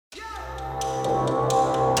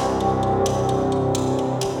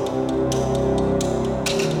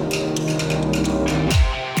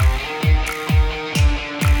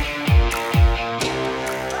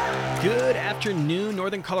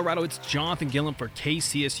Colorado. It's Jonathan Gillen for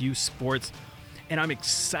KCSU Sports, and I'm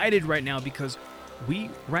excited right now because we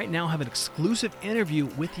right now have an exclusive interview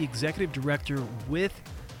with the executive director with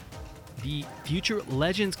the Future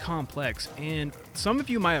Legends Complex. And some of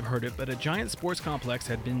you might have heard it, but a giant sports complex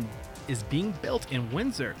is being built in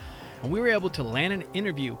Windsor, and we were able to land an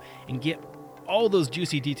interview and get all those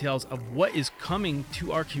juicy details of what is coming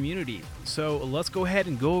to our community. So let's go ahead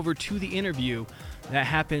and go over to the interview that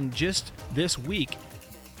happened just this week,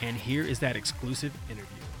 and here is that exclusive interview.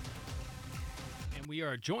 And we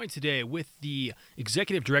are joined today with the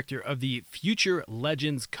executive director of the Future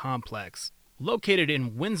Legends Complex. Located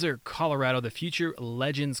in Windsor, Colorado, the Future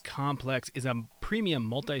Legends Complex is a premium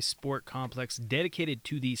multi-sport complex dedicated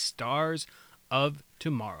to the stars of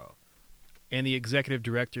tomorrow. And the executive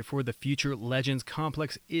director for the Future Legends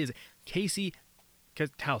Complex is Casey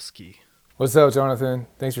Katowski. What's up, Jonathan?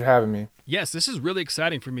 Thanks for having me. Yes, this is really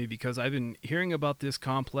exciting for me because I've been hearing about this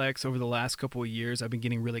complex over the last couple of years. I've been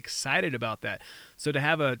getting really excited about that. So to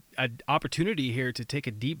have an opportunity here to take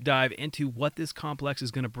a deep dive into what this complex is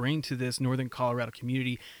going to bring to this Northern Colorado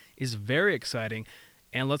community is very exciting.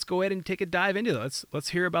 And let's go ahead and take a dive into it. Let's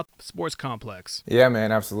hear about the sports complex. Yeah,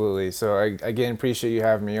 man, absolutely. So I, again, appreciate you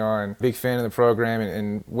having me on. Big fan of the program.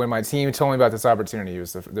 And when my team told me about this opportunity, it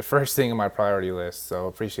was the first thing on my priority list. So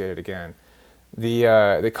appreciate it again.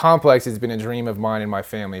 The complex has been a dream of mine and my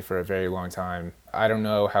family for a very long time. I don't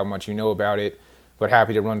know how much you know about it, but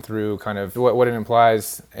happy to run through kind of what it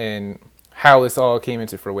implies and how this all came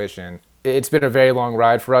into fruition. It's been a very long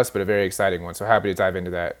ride for us, but a very exciting one. So happy to dive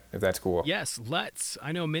into that, if that's cool. Yes, let's.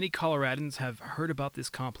 I know many Coloradans have heard about this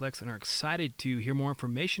complex and are excited to hear more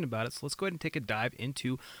information about it. So let's go ahead and take a dive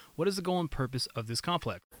into what is the goal and purpose of this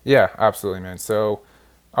complex. Yeah, absolutely, man. So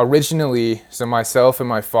originally, myself and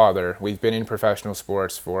my father, we've been in professional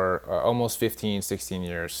sports for almost 15, 16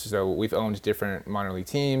 years. So we've owned different minor league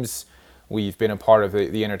teams. We've been a part of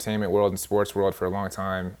the entertainment world and sports world for a long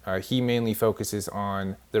time. He mainly focuses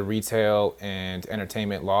on the retail and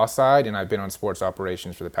entertainment law side, and I've been on sports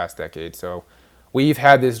operations for the past decade. So we've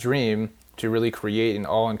had this dream to really create an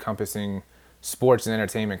all-encompassing sports and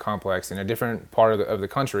entertainment complex in a different part of the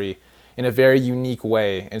country in a very unique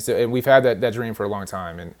way. And we've had that dream for a long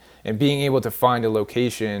time. And being able to find a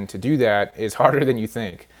location to do that is harder than you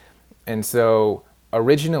think. And so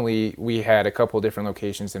originally, we had a couple different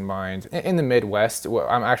locations in mind in the Midwest.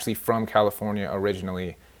 I'm actually from California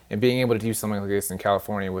originally, and being able to do something like this in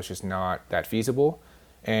California was just not that feasible.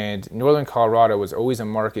 And Northern Colorado was always a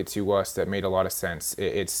market to us that made a lot of sense.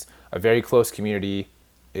 It's a very close community.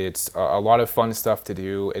 It's a lot of fun stuff to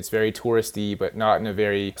do. It's very touristy, but not in a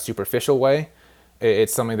very superficial way.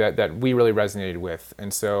 It's something that we really resonated with.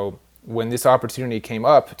 And so when this opportunity came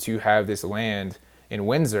up to have this land in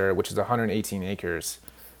Windsor, which is 118 acres,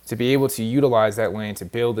 to be able to utilize that land to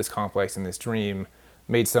build this complex and this dream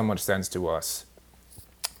made so much sense to us.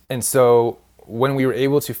 And so when we were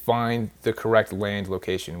able to find the correct land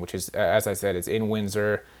location, which is, as I said, it's in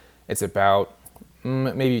Windsor, it's about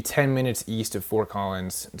maybe 10 minutes east of Fort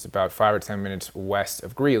Collins, it's about 5 or 10 minutes west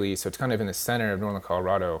of Greeley, so it's kind of in the center of Northern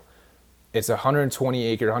Colorado. It's a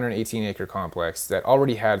 118 acre complex that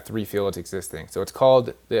already had 3 fields existing. So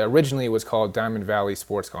originally it was called Diamond Valley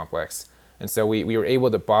Sports Complex. And so we were able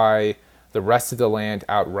to buy the rest of the land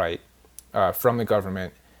outright from the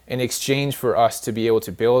government in exchange for us to be able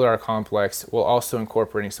to build our complex while also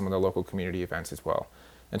incorporating some of the local community events as well.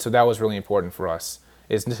 And so that was really important for us,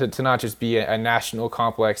 is to not just be a national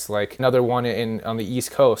complex like another one on the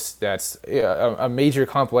East Coast that's a major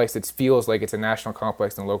complex that feels like it's a national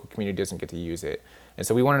complex and the local community doesn't get to use it. And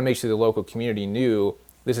so we wanted to make sure the local community knew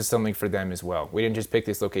this is something for them as well. We didn't just pick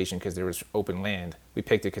this location because there was open land. We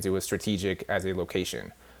picked it because it was strategic as a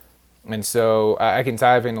location. And so I can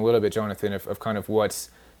dive in a little bit, Jonathan, of kind of what's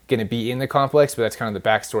going to be in the complex, but that's kind of the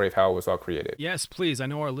backstory of how it was all created. Yes, please. I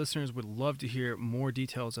know our listeners would love to hear more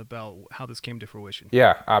details about how this came to fruition.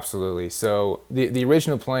 Yeah, absolutely. So the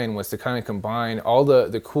original plan was to kind of combine all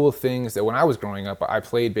the cool things that when I was growing up, I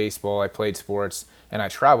played baseball, I played sports, and I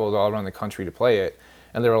traveled all around the country to play it.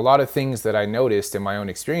 And there were a lot of things that I noticed in my own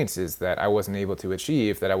experiences that I wasn't able to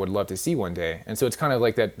achieve that I would love to see one day. And so it's kind of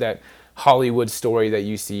like that Hollywood story that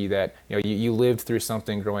you see that you lived through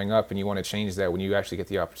something growing up and you want to change that when you actually get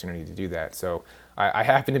the opportunity to do that. So I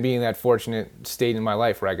happen to be in that fortunate state in my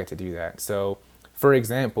life where I get to do that. So for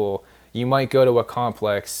example, you might go to a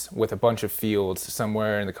complex with a bunch of fields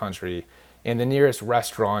somewhere in the country and the nearest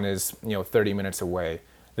restaurant is 30 minutes away.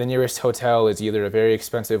 The nearest hotel is either a very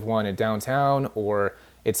expensive one in downtown or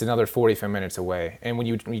it's another 45 minutes away. And when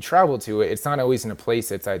you travel to it, it's not always in a place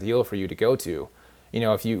that's ideal for you to go to.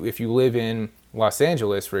 If you live in Los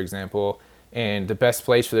Angeles, for example, and the best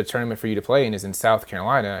place for the tournament for you to play in is in South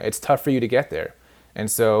Carolina, it's tough for you to get there. And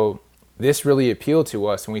so this really appealed to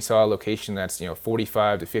us when we saw a location that's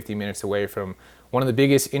 45 to 50 minutes away from one of the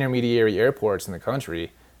biggest intermediary airports in the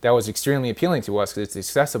country. That was extremely appealing to us because it's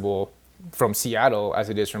accessible from Seattle as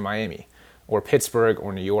it is from Miami or Pittsburgh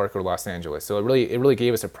or New York or Los Angeles. So it really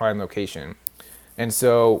gave us a prime location. And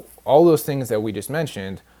so all those things that we just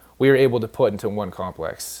mentioned, we were able to put into one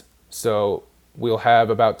complex. So we'll have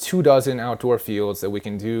about 24 outdoor fields that we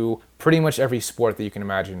can do pretty much every sport that you can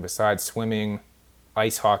imagine besides swimming,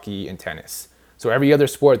 ice hockey, and tennis. So every other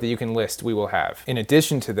sport that you can list, we will have. In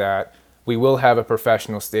addition to that, we will have a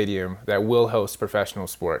professional stadium that will host professional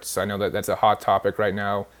sports. I know that that's a hot topic right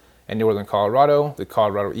now in Northern Colorado. The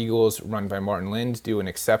Colorado Eagles, run by Martin Lind, do an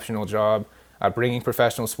exceptional job bringing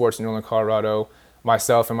professional sports in Northern Colorado.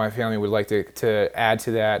 Myself and my family would like to add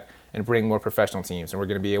to that and bring more professional teams, and we're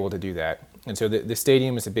going to be able to do that. And so the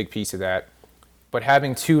stadium is a big piece of that. But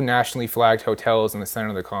having 2 nationally flagged hotels in the center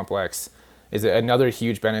of the complex is another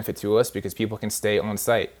huge benefit to us because people can stay on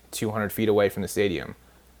site 200 feet away from the stadium.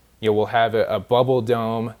 We'll have a bubble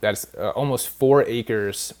dome that's almost 4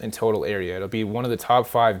 acres in total area. It'll be one of the top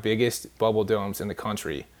 5 biggest bubble domes in the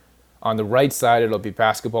country. On the right side, it'll be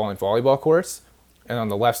basketball and volleyball courts, and on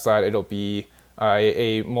the left side, it'll be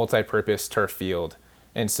a multi-purpose turf field.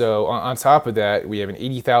 And so on top of that, we have an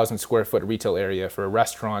 80,000 square foot retail area for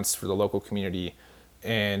restaurants for the local community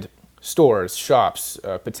and stores, shops,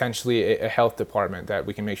 potentially a health department that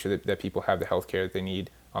we can make sure that people have the health care that they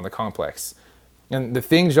need on the complex. And the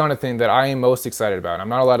thing, Jonathan, that I am most excited about, I'm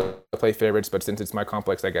not allowed to play favorites, but since it's my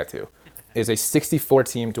complex, I get to, is a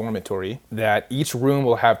 64-team dormitory that each room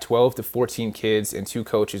will have 12 to 14 kids and 2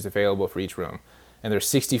 coaches available for each room. And there's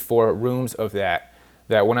 64 rooms of that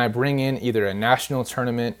when I bring in either a national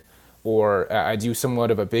tournament or I do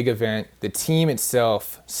somewhat of a big event, the team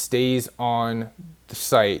itself stays on the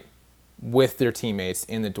site with their teammates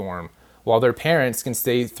in the dorm, while their parents can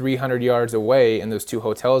stay 300 yards away in those 2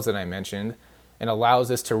 hotels that I mentioned, and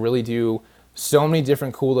allows us to really do so many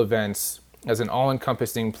different cool events as an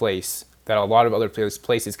all-encompassing place that a lot of other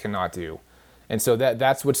places cannot do. And so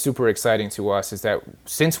that's what's super exciting to us, is that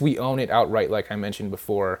since we own it outright, like I mentioned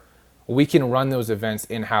before, we can run those events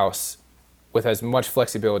in-house with as much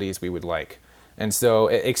flexibility as we would like. And so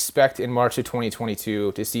expect in March of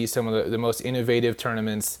 2022 to see some of the most innovative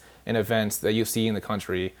tournaments and events that you see in the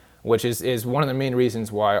country, which is one of the main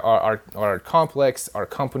reasons why our complex, our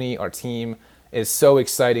company, our team is so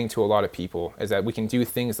exciting to a lot of people, is that we can do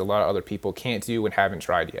things a lot of other people can't do and haven't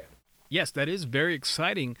tried yet. Yes, that is very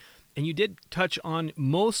exciting. And you did touch on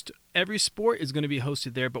most every sport is going to be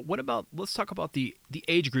hosted there. But let's talk about the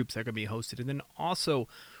age groups that are going to be hosted. And then also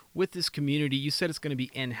with this community, you said it's going to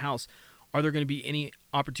be in-house. Are there going to be any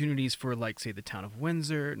opportunities for, like, say, the town of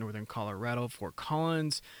Windsor, Northern Colorado, Fort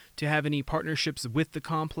Collins, to have any partnerships with the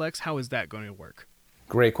complex? How is that going to work?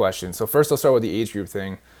 Great question. So first I'll start with the age group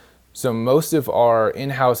thing. So most of our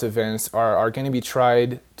in-house events are going to be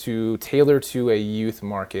tried to tailor to a youth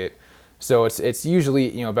market. So it's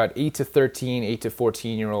usually about 8 to 13, 8 to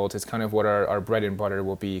 14-year-olds is kind of what our bread and butter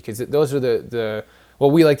will be, because those are the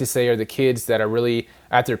what we like to say are the kids that are really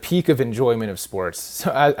at their peak of enjoyment of sports.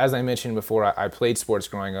 So as I mentioned before, I played sports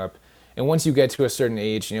growing up, and once you get to a certain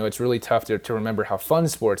age, it's really tough to remember how fun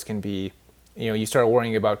sports can be. You start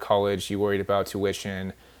worrying about college, you worried about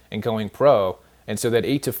tuition and going pro. And so that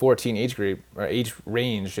 8 to 14 age group or age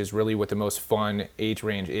range is really what the most fun age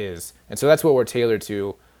range is. And so that's what we're tailored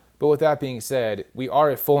to. But with that being said, we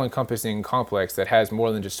are a full encompassing complex that has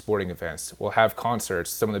more than just sporting events. We'll have concerts,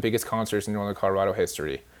 some of the biggest concerts in Northern Colorado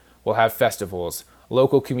history. We'll have festivals,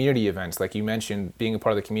 local community events. Like you mentioned, being a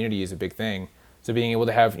part of the community is a big thing. So being able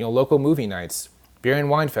to have local movie nights, beer and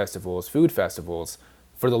wine festivals, food festivals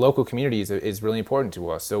for the local communities is really important to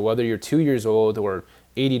us. So whether you're 2 years old or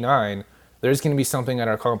 89, there's going to be something at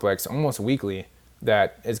our complex almost weekly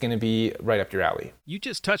that is going to be right up your alley. You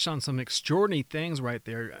just touched on some extraordinary things right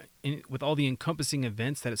there with all the encompassing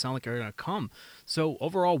events that it sounds like are going to come. So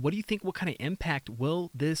overall, what do you think, what kind of impact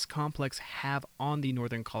will this complex have on the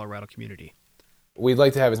Northern Colorado community? We'd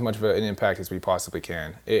like to have as much of an impact as we possibly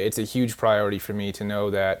can. It's a huge priority for me to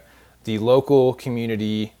know that the local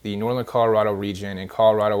community, the Northern Colorado region, and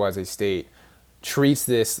Colorado as a state treats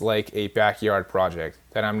this like a backyard project,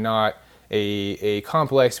 that I'm not a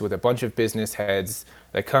complex with a bunch of business heads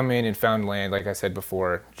that come in and found land, like I said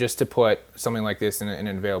before, just to put something like this in an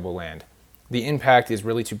available land. The impact is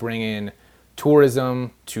really to bring in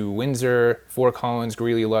tourism to Windsor, Fort Collins,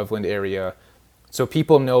 Greeley, Loveland area, so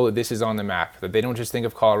people know that this is on the map, that they don't just think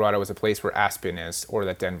of Colorado as a place where Aspen is or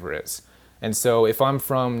that Denver is. And so if I'm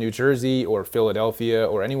from New Jersey or Philadelphia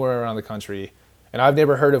or anywhere around the country, and I've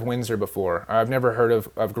never heard of Windsor before, I've never heard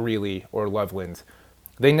of Greeley or Loveland,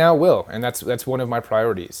 they now will, and that's one of my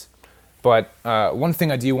priorities. But one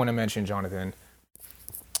thing I do want to mention, Jonathan,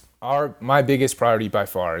 my biggest priority by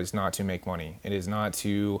far is not to make money. It is not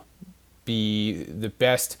to be the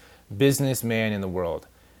best businessman in the world.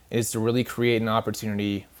 It is to really create an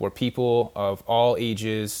opportunity for people of all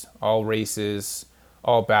ages, all races,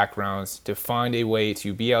 all backgrounds to find a way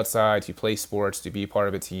to be outside, to play sports, to be part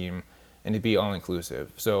of a team, and to be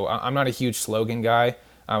all-inclusive. So I'm not a huge slogan guy.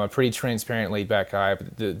 I'm a pretty transparent, laid-back guy.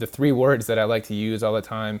 But the three words that I like to use all the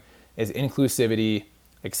time is inclusivity,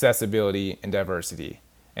 accessibility, and diversity.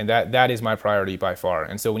 And that is my priority by far.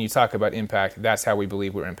 And so when you talk about impact, that's how we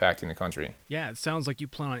believe we're impacting the country. Yeah, it sounds like you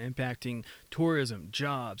plan on impacting tourism,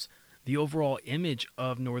 jobs, the overall image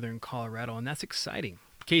of Northern Colorado, and that's exciting.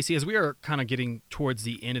 Casey, as we are kind of getting towards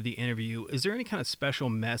the end of the interview, is there any kind of special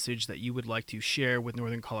message that you would like to share with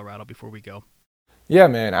Northern Colorado before we go? Yeah,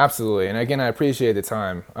 man, absolutely. And again, I appreciate the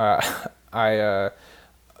time.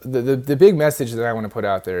 The big message that I want to put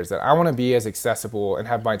out there is that I want to be as accessible and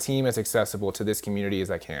have my team as accessible to this community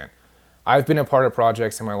as I can. I've been a part of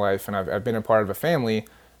projects in my life, and I've been a part of a family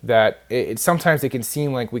that sometimes it can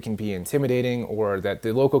seem like we can be intimidating, or that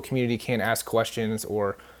the local community can't ask questions,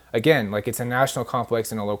 or again, like it's a national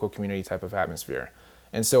complex in a local community type of atmosphere.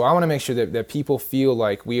 And so I want to make sure that people feel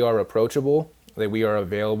like we are approachable, that we are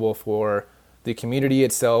available for the community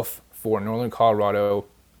itself, for Northern Colorado,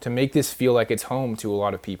 to make this feel like it's home to a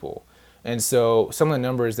lot of people. And so some of the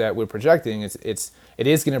numbers that we're projecting, it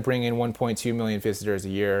is going to bring in 1.2 million visitors a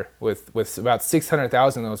year, with about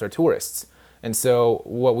 600,000 of those are tourists. And so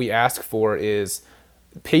what we ask for is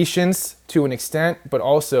patience to an extent, but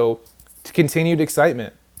also continued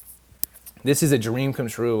excitement. This is a dream come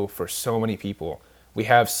true for so many people. We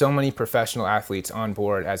have so many professional athletes on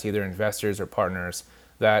board as either investors or partners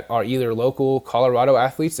that are either local Colorado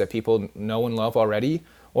athletes that people know and love already,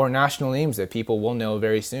 or national names that people will know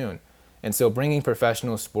very soon. And so bringing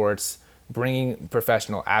professional sports, bringing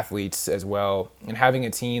professional athletes as well, and having a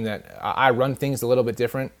team that I run things a little bit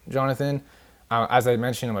different, Jonathan. As I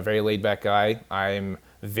mentioned, I'm a very laid-back guy. I'm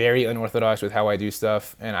very unorthodox with how I do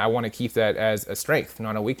stuff, and I want to keep that as a strength,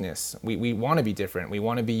 not a weakness. We want to be different. We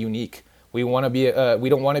want to be unique. We want to be we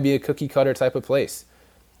don't want to be a cookie-cutter type of place.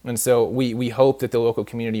 And so we hope that the local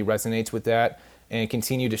community resonates with that and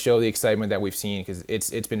continue to show the excitement that we've seen, because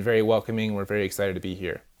it's been very welcoming. We're very excited to be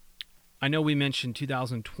here. I know we mentioned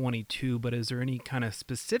 2022, but is there any kind of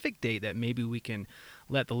specific date that maybe we can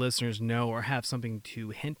let the listeners know or have something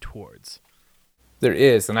to hint towards? There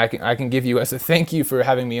is, and I can give you, as a thank you for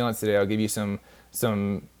having me on today, I'll give you some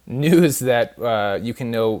news that you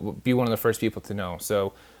can know, be one of the first people to know.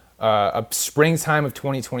 So springtime of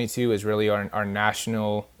 2022 is really our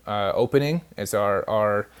national opening. It's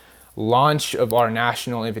our launch of our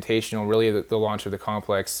national invitational, really the launch of the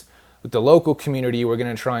complex. With the local community, we're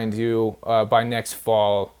going to try and do by next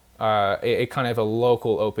fall a kind of a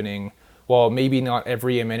local opening. While maybe not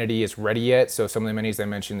every amenity is ready yet, so some of the amenities I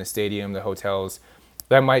mentioned, the stadium, the hotels,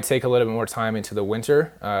 that might take a little bit more time into the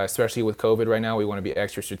winter, especially with COVID right now. We want to be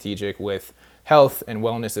extra strategic with health and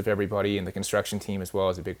wellness of everybody, and the construction team as well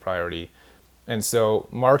is a big priority. And so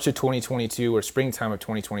March of 2022 or springtime of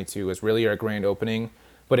 2022 is really our grand opening,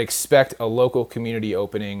 but expect a local community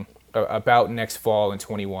opening about next fall in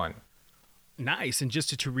 21. Nice. And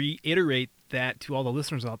just to reiterate that to all the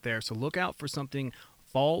listeners out there, so look out for something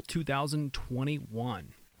fall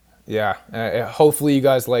 2021. Yeah. Hopefully you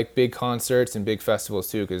guys like big concerts and big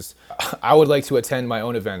festivals too, because I would like to attend my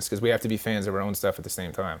own events, because we have to be fans of our own stuff at the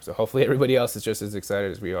same time. So hopefully everybody else is just as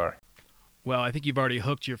excited as we are. Well, I think you've already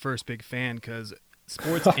hooked your first big fan, because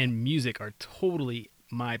sports and music are totally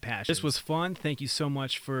my passion. This was fun. Thank you so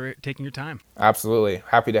much for taking your time. Absolutely.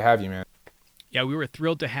 Happy to have you, man. Yeah, we were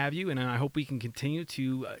thrilled to have you, and I hope we can continue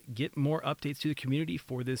to get more updates to the community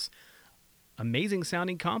for this amazing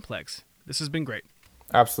sounding complex. This has been great.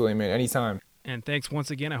 Absolutely, man. Anytime. And thanks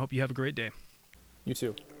once again. I hope you have a great day. You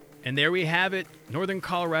too. And there we have it. Northern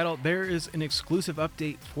Colorado, there is an exclusive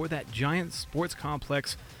update for that giant sports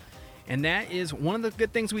complex. And that is one of the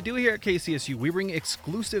good things we do here at KCSU. We bring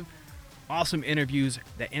exclusive, awesome interviews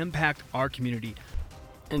that impact our community.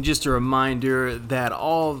 And just a reminder that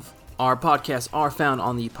all of our podcasts are found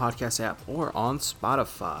on the podcast app or on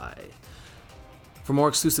Spotify. For more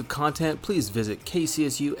exclusive content, please visit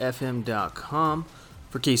kcsufm.com.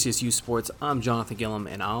 For KCSU Sports, I'm Jonathan Gillum,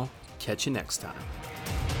 and I'll catch you next time.